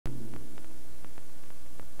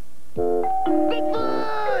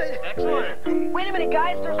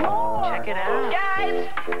guys, there's more. Check it out. Guys.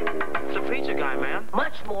 It's a pizza guy, man.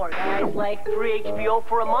 Much more, guys. Like free HBO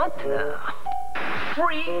for a month.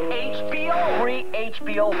 Free HBO. Free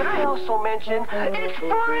HBO. Can I also mention, it's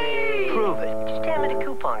free. Prove it. Just hand me the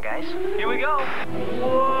coupon, guys. Here we go.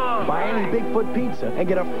 Whoa. Buy any Bigfoot pizza and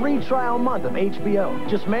get a free trial month of HBO.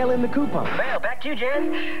 Just mail in the coupon. Well, back to you,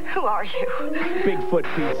 Jen. Who are you? Bigfoot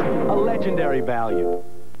pizza, a legendary value.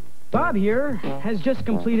 Bob here has just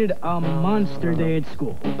completed a monster day at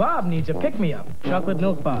school. Bob needs a pick-me-up. Chocolate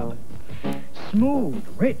milk Bob. Smooth,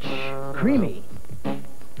 rich, creamy.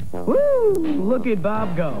 Woo! Look at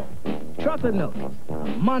Bob go. Chocolate milk.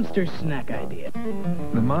 Monster snack idea.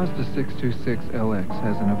 The Mazda 626 LX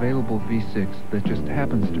has an available V6 that just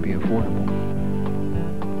happens to be affordable.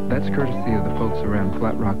 That's courtesy of the folks around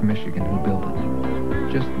Flat Rock, Michigan who built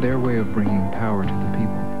it. Just their way of bringing power to the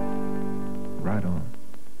people. Right on.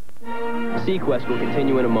 Sequest will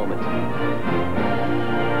continue in a moment.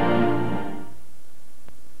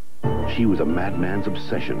 She was a madman's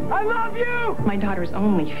obsession. I love you! My daughter's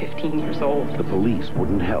only 15 years old. The police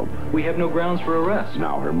wouldn't help. We have no grounds for arrest.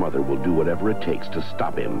 Now her mother will do whatever it takes to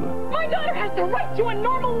stop him. My daughter has the right to a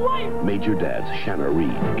normal life! Major Dad's Shanna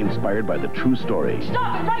Reed, inspired by the true story.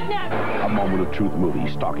 Stop right now! A Moment of Truth movie,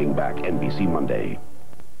 Stalking Back, NBC Monday.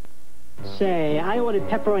 Say, I ordered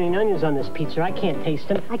pepperoni and onions on this pizza. I can't taste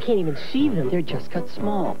them. I can't even see them. They're just cut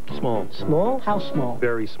small. Small. Small? How small?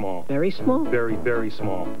 Very small. Very small? Very, very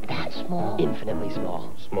small. That small? Infinitely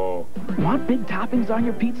small. Small. Want big toppings on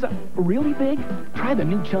your pizza? Really big? Try the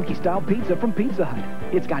new Chunky Style Pizza from Pizza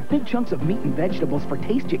Hut. It's got big chunks of meat and vegetables for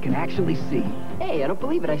taste you can actually see. Hey, I don't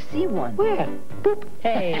believe it. I see one. Where? Boop.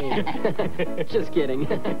 Hey. Just kidding.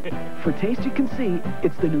 For taste you can see,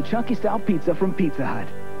 it's the new Chunky Style Pizza from Pizza Hut.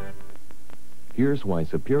 Here's why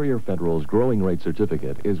Superior Federal's Growing Rate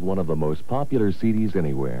Certificate is one of the most popular CDs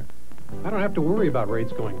anywhere. I don't have to worry about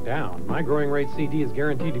rates going down. My Growing Rate CD is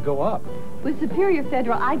guaranteed to go up. With Superior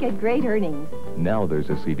Federal, I get great earnings. Now there's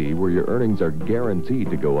a CD where your earnings are guaranteed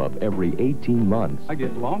to go up every 18 months. I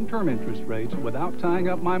get long-term interest rates without tying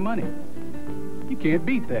up my money. You can't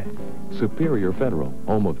beat that. Superior Federal,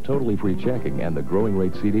 home of totally free checking and the Growing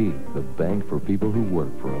Rate CD, the bank for people who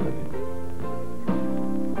work for a living.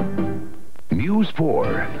 News 4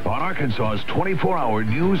 on Arkansas's 24-hour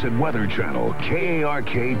news and weather channel,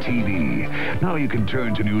 KARK-TV. Now you can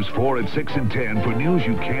turn to News 4 at 6 and 10 for news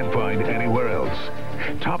you can't find anywhere else.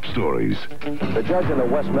 Top stories. The judge in the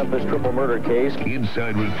West Memphis triple murder case.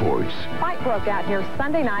 Inside reports. Fight broke out here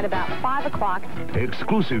Sunday night about 5 o'clock.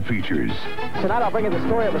 Exclusive features. Tonight I'll bring you the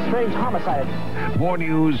story of a strange homicide. More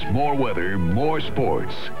news, more weather, more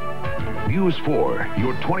sports. News 4,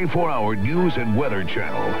 your 24-hour news and weather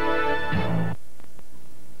channel.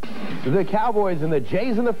 The Cowboys and the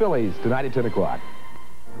Jays and the Phillies tonight at 10 o'clock.